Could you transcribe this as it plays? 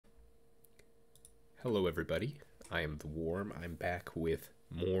Hello, everybody. I am The Worm. I'm back with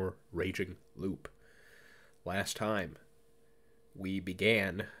more Raging Loop. Last time, we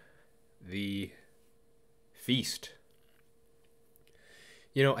began the feast.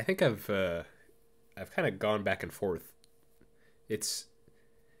 I think I've kind of gone back and forth. It's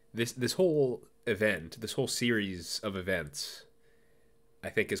this whole event, this whole series of events, I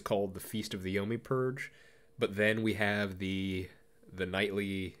think is called the Feast of the Yomi Purge. But then we have the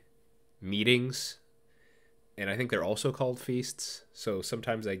nightly meetings, and I think they're also called feasts. So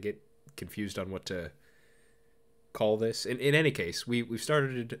sometimes I get confused on what to call this. In any case, we've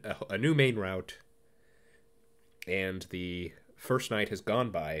started a new main route, and the first night has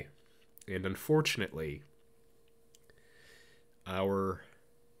gone by, and unfortunately, our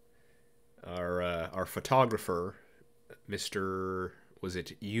our photographer, Mr. Was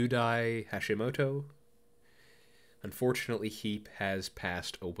it Yudai Hashimoto? Unfortunately, he has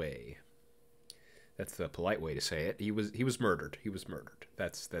passed away. That's the polite way to say it. He was murdered. He was murdered.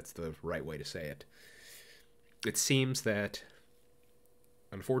 That's the right way to say it. It seems that,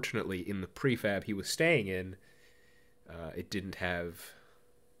 unfortunately, in the prefab he was staying in, it didn't have,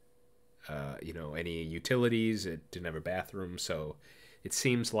 any utilities. It didn't have a bathroom, so it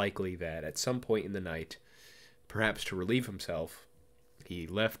seems likely that at some point in the night, perhaps to relieve himself, he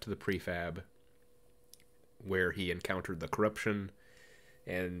left the prefab where he encountered the corruption,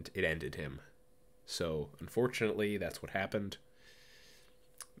 and it ended him. So, unfortunately, that's what happened.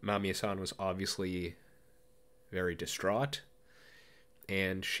 Mamiya-san was obviously very distraught,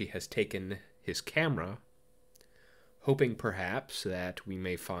 and she has taken his camera, hoping perhaps that we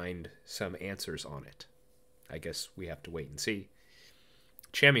may find some answers on it. I guess we have to wait and see.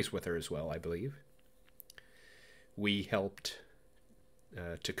 Chami's with her as well, I believe. We helped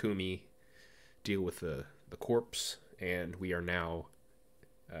Takumi deal with the corpse, and we are now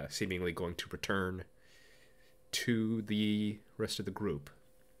seemingly going to return to the rest of the group.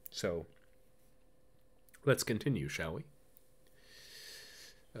 So, let's continue, shall we?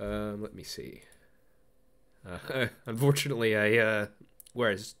 Let me see. Unfortunately,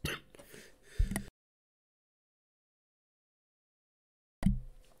 whereas...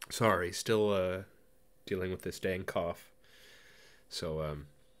 Sorry, still dealing with this dang cough. So,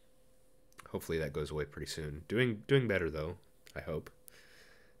 hopefully that goes away pretty soon. Doing better, though, I hope.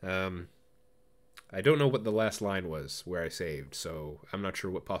 I don't know what the last line was where I saved, so I'm not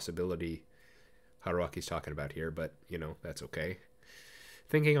sure what possibility Haruaki's talking about here, but, that's okay.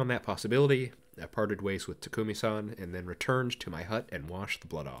 Thinking on that possibility, I parted ways with Takumi-san and then returned to my hut and washed the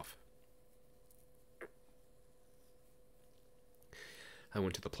blood off. I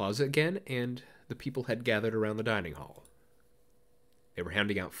went to the plaza again, and the people had gathered around the dining hall. They were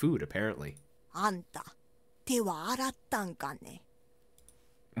handing out food, apparently. あんた、手は洗ったんかね。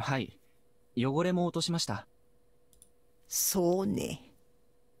はい。汚れも落としました。そうね。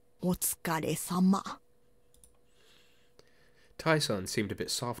お疲れ様。Tai-san seemed a bit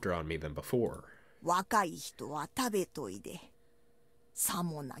softer on me than before. 若い人は食べといで。さ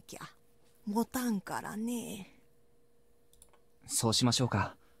もなきゃ、持たんからね。そうしましょう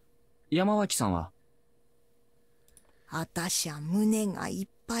か。山脇さんは？あたしゃ胸がいっ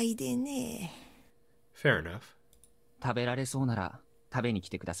ぱいでね。Fair enough. 食べられそうなら食べに来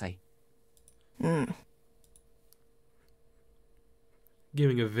てください。うん。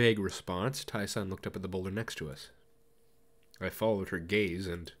Giving a vague response, Tai-san looked up at the boulder next to us. I followed her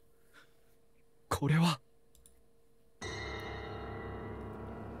gaze and... これは...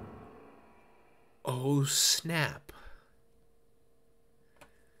 Oh, snap.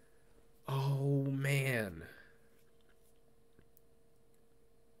 Oh, man.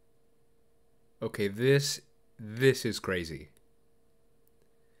 Okay, this is crazy.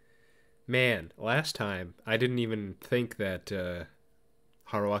 Man, last time, I didn't even think that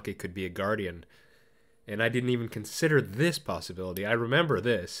Haruaki could be a guardian, and I didn't even consider this possibility. I remember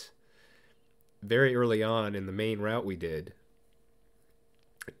this. Very early on in the main route we did,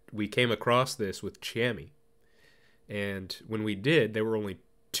 we came across this with Chami, and when we did, there were only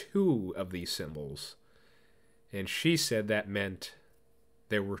 2 of these symbols, and she said that meant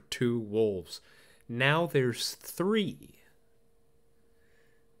there were 2 wolves. Now there's 3.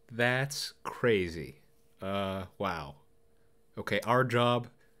 That's crazy. Wow. Okay, our job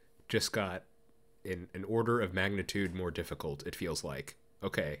just got in an order of magnitude more difficult, it feels like.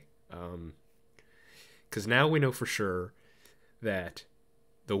 Okay. Because now we know for sure that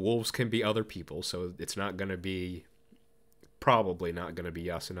the wolves can be other people, so it's not going to be... Probably not going to be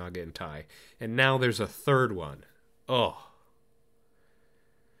Yasunaga and Tai. And now there's a third one. Oh.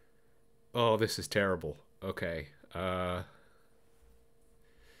 Oh, this is terrible. Okay.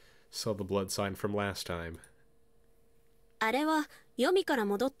 Saw the blood sign from last time. あれは黄泉から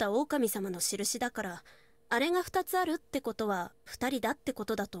戻った狼様の印だから、あれが2つあるってことは2人だってこ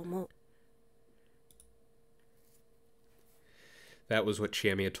とだと思う。That was what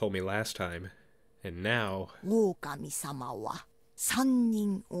Chiemi had told me last time. And now... 狼様は3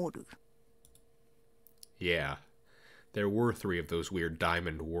人おる。Yeah. There were 3 of those weird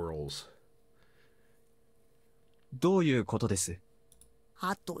diamond whorls. どういうことです？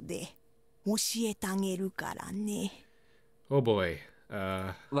後で教えてあげるからね。Oh boy.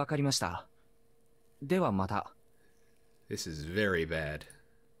 わかりました。ではまた。This is very bad.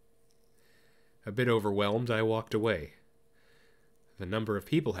 A bit overwhelmed, I walked away. The number of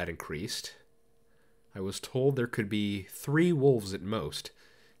people had increased. I was told there could be 3 wolves at most.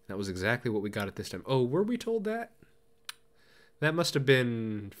 That was exactly what we got at this time. Oh, were we told that? That must have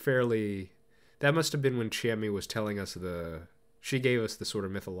been fairly... That must have been when Chiemi was telling us the... She gave us the sort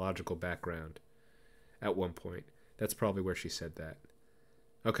of mythological background at one point. That's probably where she said that.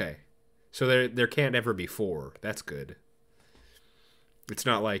 Okay. So there can't ever be 4. That's good. It's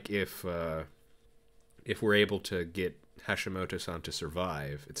not like if we're able to get Hashimoto-san to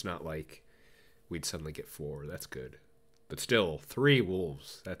survive, it's not like we'd suddenly get 4. That's good. But still, 3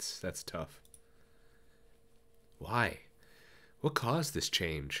 wolves. That's tough. Why? What caused this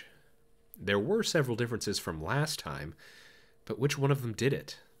change? There were several differences from last time, but which one of them did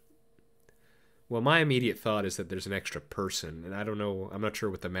it? Well, my immediate thought is that there's an extra person, and I don't know, I'm not sure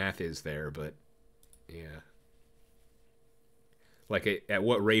what the math is there, but yeah. Like, at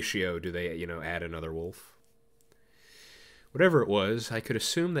what ratio do they, add another wolf? Whatever it was, I could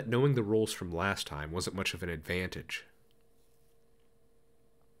assume that knowing the rules from last time wasn't much of an advantage.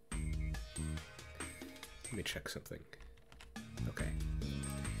 Let me check something. Okay.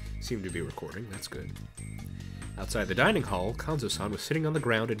 Seemed to be recording, that's good. Outside the dining hall, Kanzo-san was sitting on the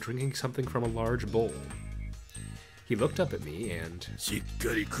ground and drinking something from a large bowl. He looked up at me and said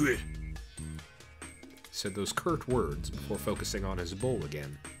those curt words before focusing on his bowl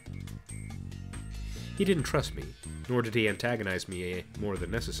again. He didn't trust me, nor did he antagonize me more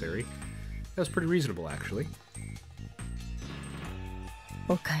than necessary. That was pretty reasonable, actually.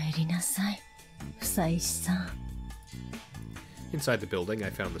 おかえりなさい、房石さん。 Inside the building, I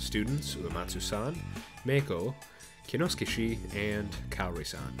found the students, Uematsu-san, Meiko, Kinosuke-shi, and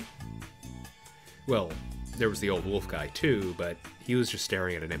Kaori-san. Well, there was the old wolf guy too, but he was just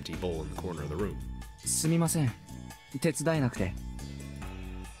staring at an empty bowl in the corner of the room. すみません。手伝えなくて。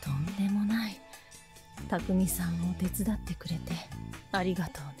とんでもない。匠さんを手伝ってくれてありが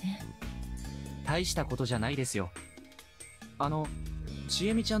とうね。大したことじゃないですよ。ち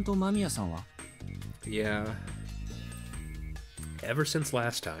えみちゃんと間宮さんは？ Yeah. Ever since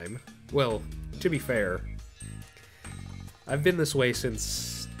last time. Well, to be fair, I've been this way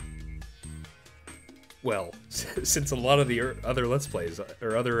since... Well, since a lot of the other Let's Plays,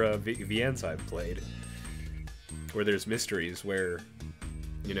 or other VNs I've played, where there's mysteries where,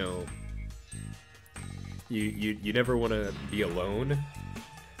 you never want to be alone.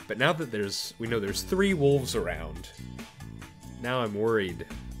 But now that we know there's 3 wolves around, now I'm worried,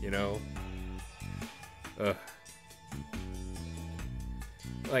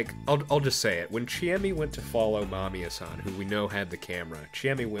 Like, I'll just say it. When Chiemi went to follow Mamiya-san, who we know had the camera,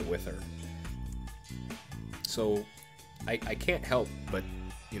 Chiemi went with her. So, I can't help but,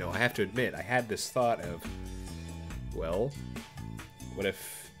 I have to admit, I had this thought of, well, what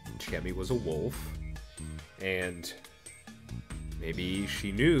if Chiemi was a wolf, and maybe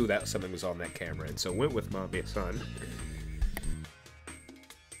she knew that something was on that camera, and so went with Mamiya-san.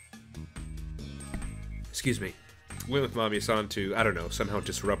 Excuse me. Went with Mamiya-san to, I don't know, somehow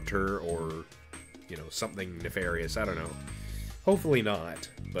disrupt her or, something nefarious. I don't know. Hopefully not,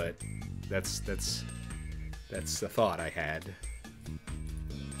 but that's the thought I had.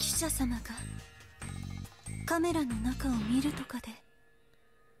 記者様がカメラの中を見るとかで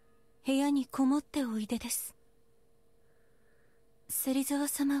部屋にこもっておいでです。芹沢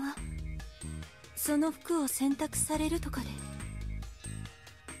様はその服を洗濯されるとかで。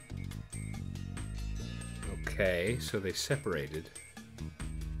 Okay, so they separated.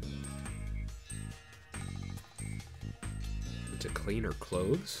 To clean her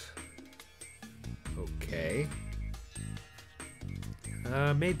clothes? Okay.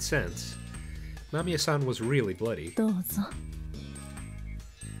 Made sense. Mamiya-san was really bloody. どうぞ。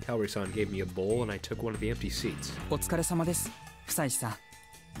 Kaori-san gave me a bowl and I took one of the empty seats. お疲れ様です、房石さん。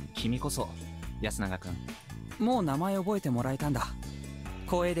君こそ、安永くん。もう名前覚えてもらえたんだ。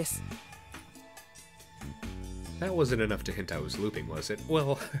光栄です。 That wasn't enough to hint I was looping, was it?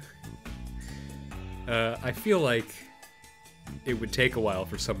 Well, I feel like it would take a while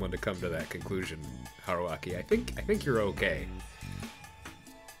for someone to come to that conclusion, Haruaki. I think you're okay.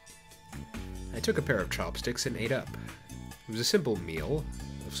 I took a pair of chopsticks and ate up. It was a simple meal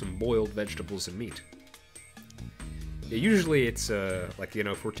of some boiled vegetables and meat. Yeah, usually it's like, you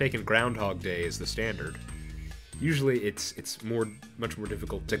know, if we're taking Groundhog Day as the standard, usually it's much more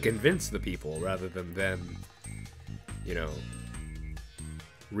difficult to convince the people rather than them, you know,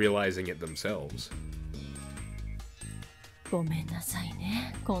 realizing it themselves. ごめんなさい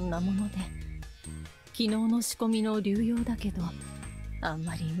ね、こんなもので。昨日の仕込みの流用だけど、あん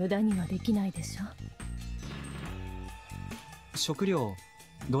まり無駄にはできないでしょ。食料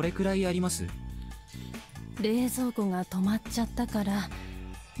どれくらいあります？冷蔵庫が止まっちゃったから、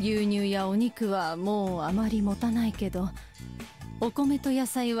牛乳やお肉はもうあまり持たないけど、お米と野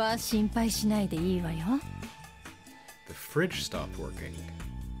菜は心配しないでいいわよ。The fridge stopped working.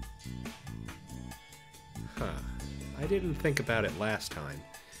 Huh. I didn't think about it last time,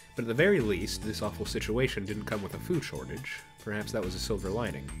 but at the very least, this awful situation didn't come with a food shortage. Perhaps that was a silver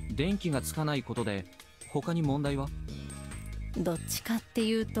lining. 電気がつかないことで他に問題は？どっちかって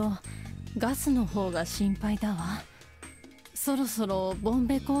いうと、ガスの方が心配だわ。そろそろボン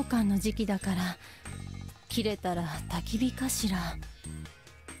ベ交換の時期だから、切れたら焚き火かしら。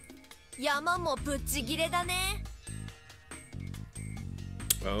山もぶっちぎれだね。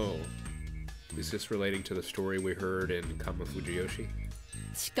Oh. Is this relating to the story we heard in Kama Fujiyoshi?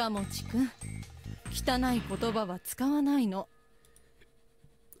 近持くん、汚い言葉は使わないの。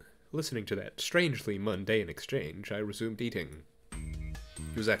Listening to that strangely mundane exchange, I resumed eating.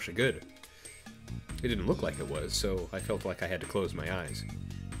 It was actually good. It didn't look like it was, so I felt like I had to close my eyes.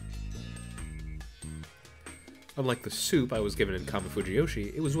 Unlike the soup I was given in Kama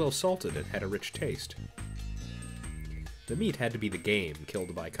Fujiyoshi, it was well salted and had a rich taste. The meat had to be the game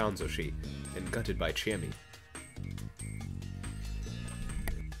killed by Kanzoshi and gutted by Chiemi.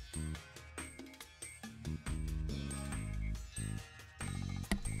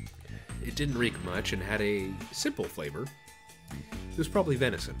 It didn't reek much and had a simple flavor. It was probably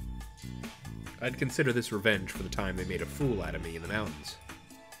venison. I'd consider this revenge for the time they made a fool out of me in the mountains.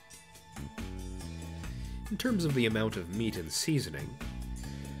 In terms of the amount of meat and seasoning,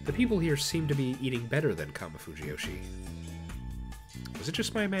 the people here seem to be eating better than Kama Fujiyoshi. Was it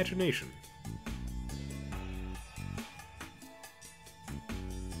just my imagination?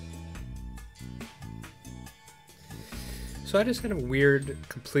 So I just had a weird,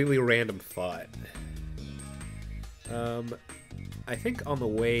 completely random thought. I think on the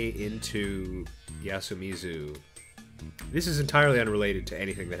way into Yasumizu, this is entirely unrelated to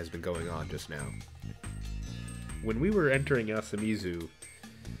anything that has been going on just now. When we were entering Yasumizu,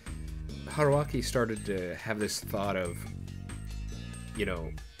 Haruaki started to have this thought of, you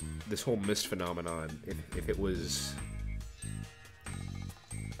know, this whole mist phenomenon, if it was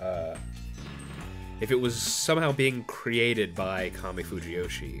somehow being created by Kami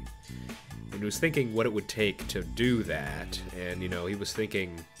Fujiyoshi. And he was thinking what it would take to do that, and, you know, he was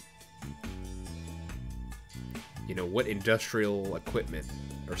thinking, you know, what industrial equipment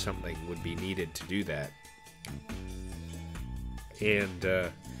or something would be needed to do that. And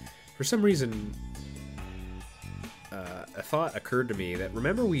for some reason, a thought occurred to me that,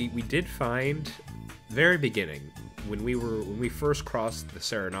 remember, we did find, very beginning, when we first crossed the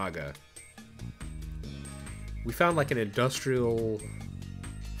Saranaga, we found like an industrial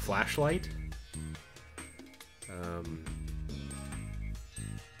flashlight.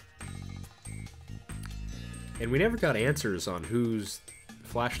 And we never got answers on whose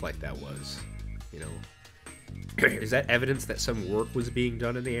flashlight that was, you know. Is that evidence that some work was being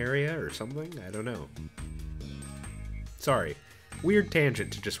done in the area or something? I don't know. Sorry. Weird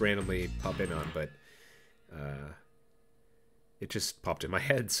tangent to just randomly pop in on, but it just popped in my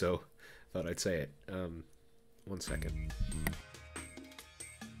head, so thought I'd say it. 1 second.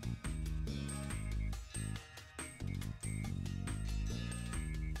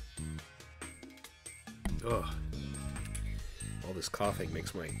 Ugh. All this coughing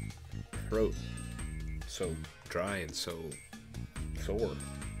makes my throat so dry and so sore.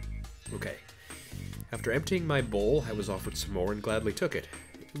 Okay. After emptying my bowl, I was offered some more and gladly took it.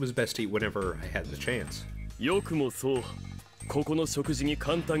 It was best to eat whenever I had the chance. よくもそう、ここの食事に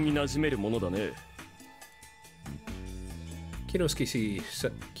簡単に馴染めるものだね。Kinosuke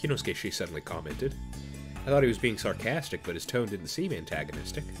suddenly commented. I thought he was being sarcastic, but his tone didn't seem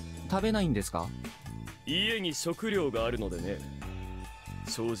antagonistic. 食べないんですか？家に食料があるのでね。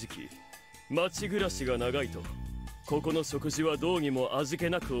正直、町暮らしが長いと、ここの食事はどうにも味気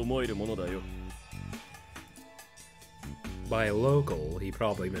なく思えるものだよ。By a local, he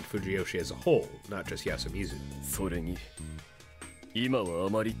probably meant Fujiyoshi as a whole, not just Yasumizu. それに、今はあ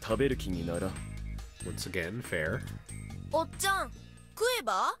まり食べる気にならん。 Once again, fair. おっちゃん食え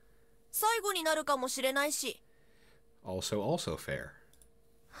ば最後になるかもしれないし。 Also fair.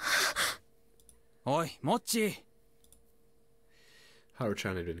 おいモッチー。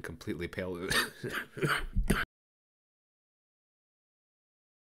 Haru-chan had been completely pale.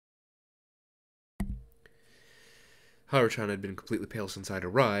 Haru-chan had been completely pale since I'd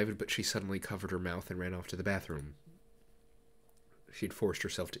arrived, but she suddenly covered her mouth and ran off to the bathroom. She'd forced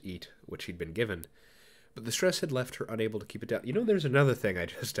herself to eat what she'd been given, but the stress had left her unable to keep it down. You know, there's another thing I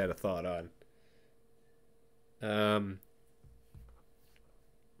just had a thought on.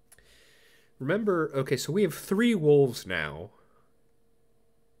 Remember, okay, so we have 3 wolves now.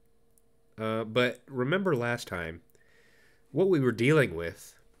 But remember last time, what we were dealing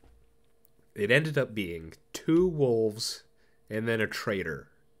with, it ended up being 2 wolves and then a traitor,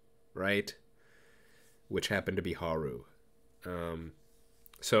 right? Which happened to be Haru.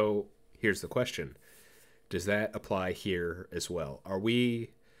 So here's the question. Does that apply here as well? Are we,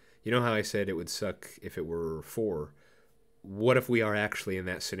 you know how I said it would suck if it were 4? What if we are actually in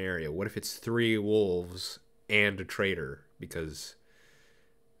that scenario? What if it's 3 wolves and a traitor? Because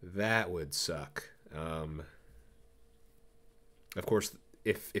that would suck. Of course,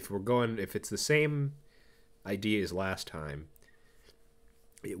 if it's the same idea as last time,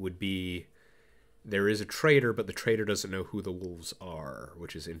 it would be there is a traitor, but the traitor doesn't know who the wolves are,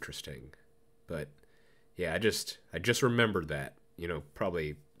 which is interesting. But yeah, I just remembered that. You know,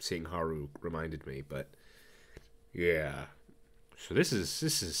 probably seeing Haru reminded me, but yeah. So this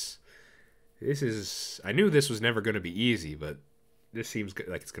is I knew this was never going to be easy, but this seems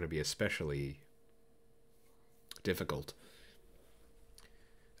like it's going to be especially difficult.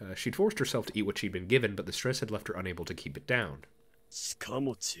 She'd forced herself to eat what she'd been given, but the stress had left her unable to keep it down. しか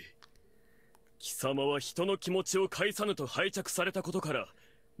もち、貴様は人の気持ちを介さぬと拝着されたことから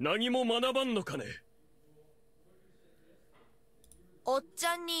何も学ばんのかね。おっち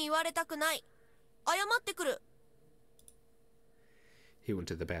ゃんに言われたくない。謝ってくる。 He went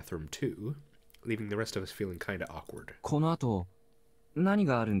to the bathroom too, leaving the rest of us feeling kinda awkward. この後何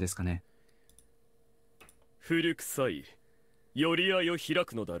があるんですかね。古臭い寄り合いを開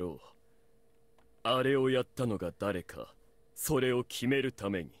くのだろう。あれをやったのが誰か、それを決めるた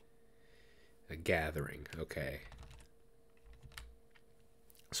めに。A gathering, okay.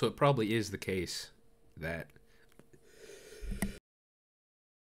 So it probably is the case that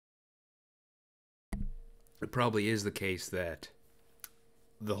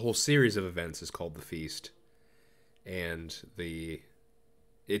the whole series of events is called the feast, and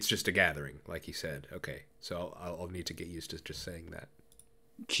it's just a gathering, like he said. Okay, so I'll need to get used to just saying that.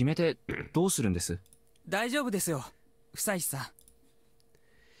 決めてどうするんです。大丈夫ですよ、久石さん。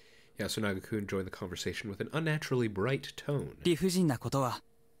Yasunaga-kun joined the conversation with an unnaturally bright tone. 理不尽なことは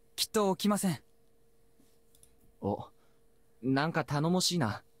きっと起きません。お、なんか頼もしい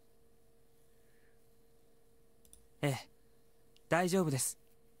な。ええ、大丈夫です。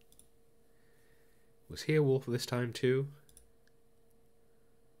Was he a wolf this time too?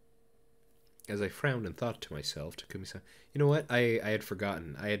 As I frowned and thought to myself, Takumi-san, you know what? I had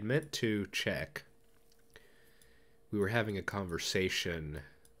forgotten. I had meant to check. We were having a conversation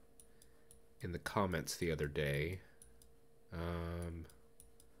in the comments the other day.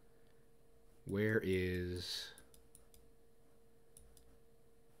 Where is...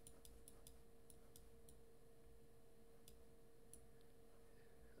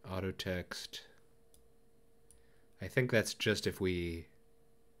 auto text. I think that's just if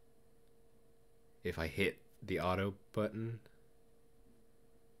I hit the auto button.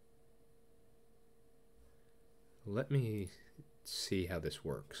 Let me see how this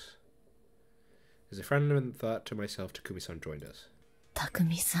works. As a friend and thought to myself, Takumi-san joined us.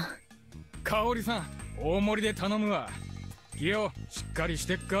 匠さん。香織さん、大盛りで頼むわ。ギオ、しっかりし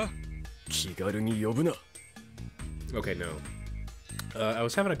てっか。気軽に呼ぶな。Okay, no. I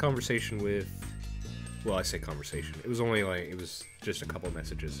was having a conversation with... Well, I say conversation. It was just a couple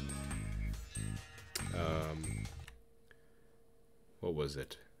messages. What was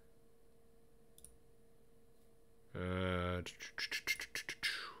it?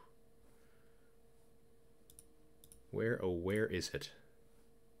 Where is it?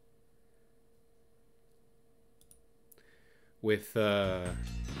 With,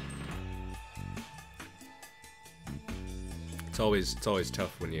 It's always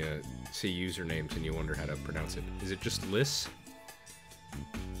tough when you see usernames and you wonder how to pronounce it. Is it just Liss?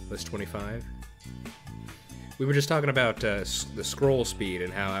 Liss 25? We were just talking about the scroll speed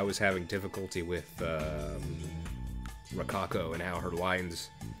and how I was having difficulty with Rakako and how her lines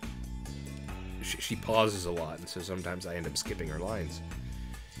she pauses a lot, and so sometimes I end up skipping her lines.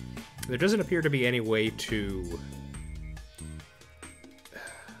 There doesn't appear to be any way to...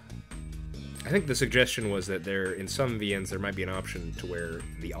 I think the suggestion was that there, in some VNs, there might be an option to where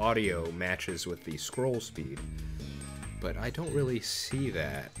the audio matches with the scroll speed. But I don't really see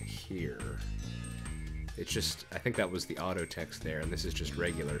that here. It's just, I think that was the auto text there, and this is just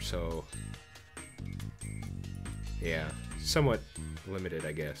regular, so... Yeah, somewhat limited,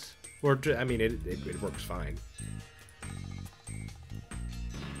 I guess. Or, I mean, it works fine.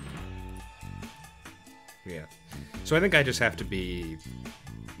 Yeah. So I think I just have to be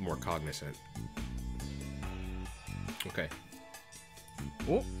more cognizant. Okay.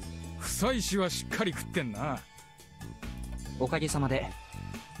 お、臭いしはしっかり食ってんな。おかげさまで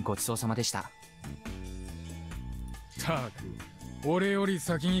ごちそうさまでした。たく、俺より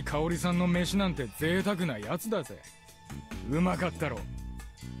先に香織さんの飯なんて贅沢なやつだぜ。うまかったろ。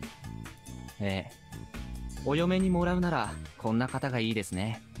ええ、お嫁にもらうならこんな方がいいです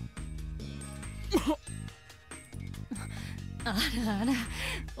ね。あらあら、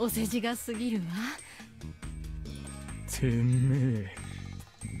お世辞が過ぎるわ。てめえ、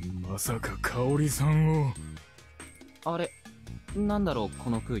まさか香織さんを。あれ、なんだろう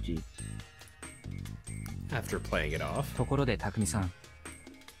この空気。After playing it off, ところで匠さん。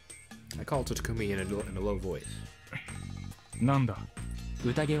I called to Takumi in a low voice. なんだ。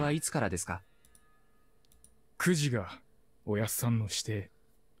宴はいつからですか。9時がおやっさんの指定。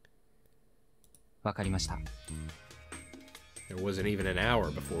わかりました。There wasn't even an hour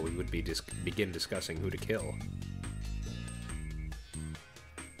before we would begin discussing who to kill.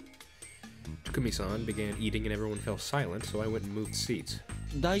 Takumi-san began eating and everyone fell silent, so I went and moved seats.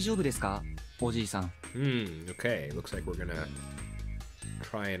 大丈夫ですか、おじいさん。Okay. Looks like we're gonna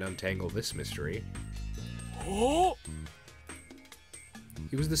try and untangle this mystery. Oh!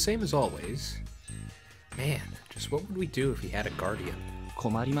 He was the same as always. Man, just what would we do if he had a guardian?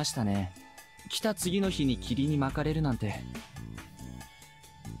 困りましたね。来た次の日に霧に巻かれるなんて。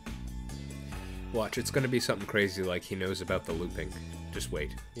Watch, it's gonna be something crazy like he knows about the looping. Just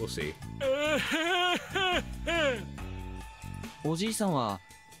wait, we'll see. おじいさんは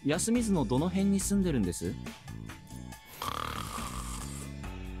安水のどの辺に住んでるんです？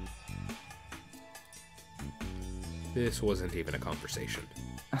 This wasn't even a conversation.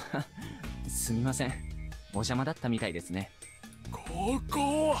 すみません。お邪魔だったみたいですね。こ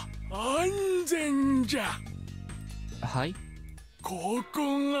こは安全じゃ。はい。こ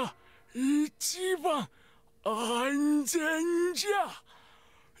こが一番安全じ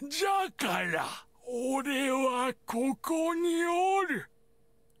ゃ。じゃから俺はここにおる。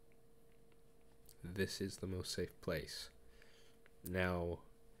This is the most safe place. Now,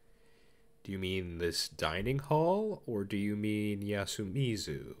 do you mean this dining hall, or do you mean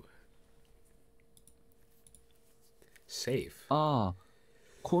Yasumizu? Safe. ああ、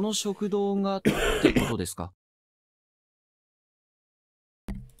この食堂がってことですか。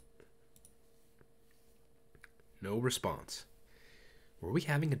No response. Were we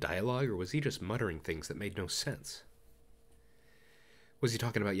having a dialogue, or was he just muttering things that made no sense? Was he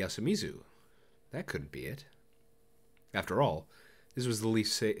talking about Yasumizu? That couldn't be it. After all, this was the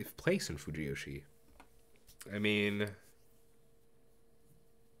least safe place in Fujiyoshi. I mean...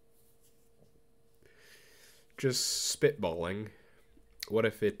 just spitballing. What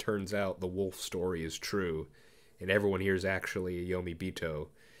if it turns out the wolf story is true, and everyone here is actually Yomi Bito,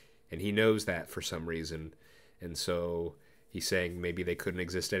 and he knows that for some reason, and so he's saying maybe they couldn't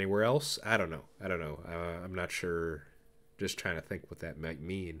exist anywhere else? I don't know. I'm not sure. Just trying to think what that might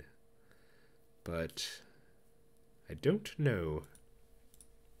mean. But I don't know.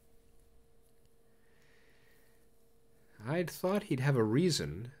 I'd thought he'd have a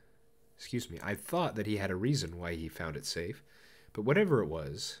reason. Excuse me, I thought that he had a reason why he found it safe, but whatever it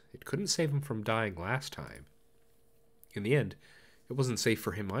was, it couldn't save him from dying last time. In the end, it wasn't safe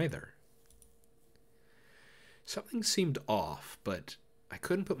for him either. Something seemed off, but I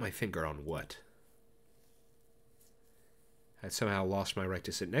couldn't put my finger on what. I'd somehow lost my right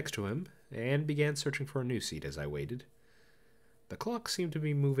to sit next to him, and began searching for a new seat as I waited. The clock seemed to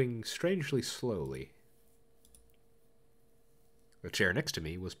be moving strangely slowly. The chair next to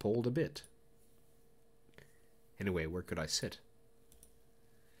me was pulled a bit. Anyway, where could I sit?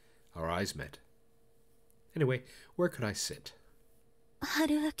 Our eyes met. Anyway, where could I sit?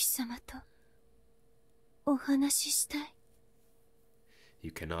 春秋様とお話ししたい。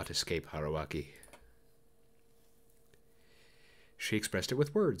You cannot escape Haruaki. She expressed it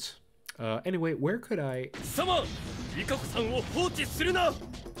with words. Anyway, where could I... 貴様、リカコさんを放置するな。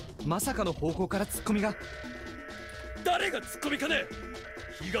まさかの方向からツッコミが。誰がツッコミかね。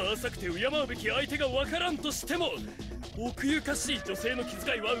気が浅くて敬うべき相手がわからんとしても、奥ゆかしい女性の気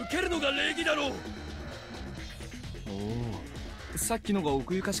遣いは受けるのが礼儀だろう。おお、さっきのが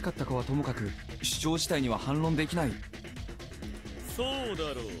奥ゆかしかったかはともかく主張自体には反論できない。そう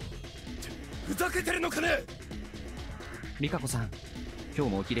だろう。ふざけてるのかね。美香子さん、今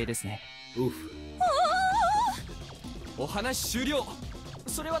日もお綺麗ですね。Oof. お話終了。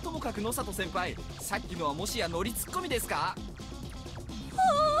それはともかく野里先輩、さっきのはもしやノリツッコミですか？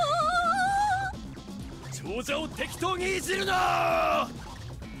長者を適当にいじるな。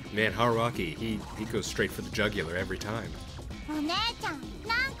 Man, Haruaki, he goes straight for the jugular every time. お姉ちゃん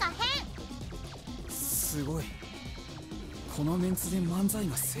なんか変。すごい。このメンツで漫才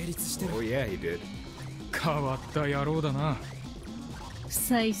が成立してる。Oh yeah, he did. 変わった野郎だな。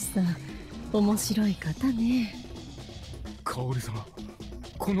久石さん、面白い方ね。香織様、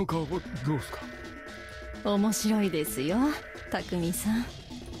この顔はどうすか？面白いですよ、匠さん。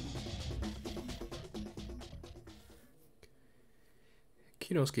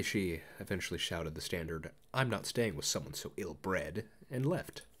Kinosuke Shi eventually shouted the standard, "I'm not staying with someone so ill-bred," and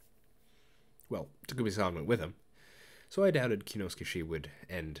left. Well, Takumi-san went with him, so I doubted Kinosuke Shi would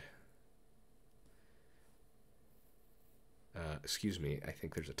end... excuse me, I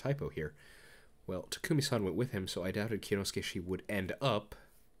think there's a typo here. Well, Takumi-san went with him, so I doubted Kinosuke Shi would end up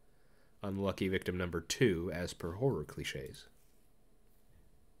unlucky victim number 2, as per horror cliches.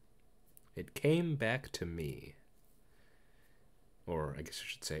 It came back to me. Or, I guess I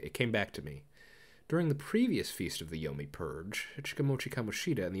should say, it came back to me. During the previous Feast of the Yomi Purge, Chikamochi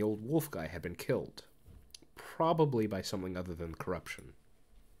Kamoshida and the old wolf guy had been killed. Probably by something other than corruption.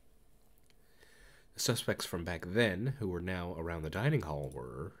 The suspects from back then, who were now around the dining hall,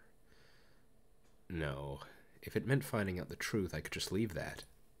 were... No. If it meant finding out the truth, I could just leave that.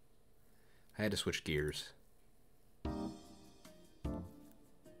 I had to switch gears.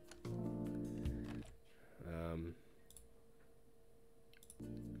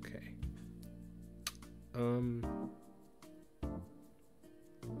 Okay.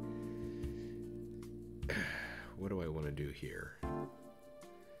 What do I want to do here?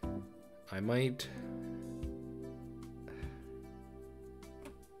 I might...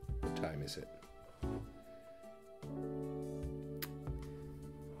 What time is it?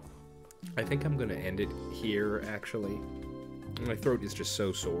 I think I'm gonna end it here, actually. My throat is just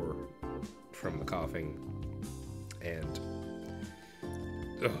so sore from the coughing, and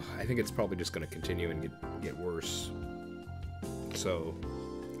I think it's probably just gonna continue and get worse. So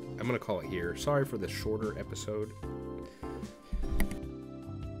I'm gonna call it here. Sorry for the shorter episode.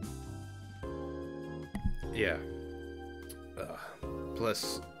 Yeah.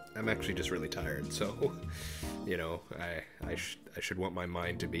 Plus, I'm actually just really tired, so you know, I should want my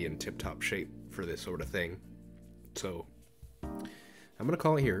mind to be in tip-top shape for this sort of thing. So I'm gonna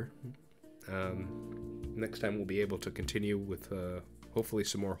call it here. Next time we'll be able to continue with hopefully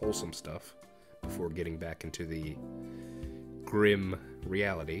some more wholesome stuff before getting back into the grim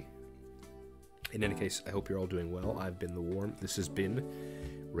reality. In any case, I hope you're all doing well. I've been The Warm. This has been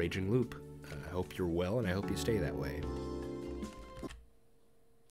Raging Loop. I hope you're well, and I hope you stay that way.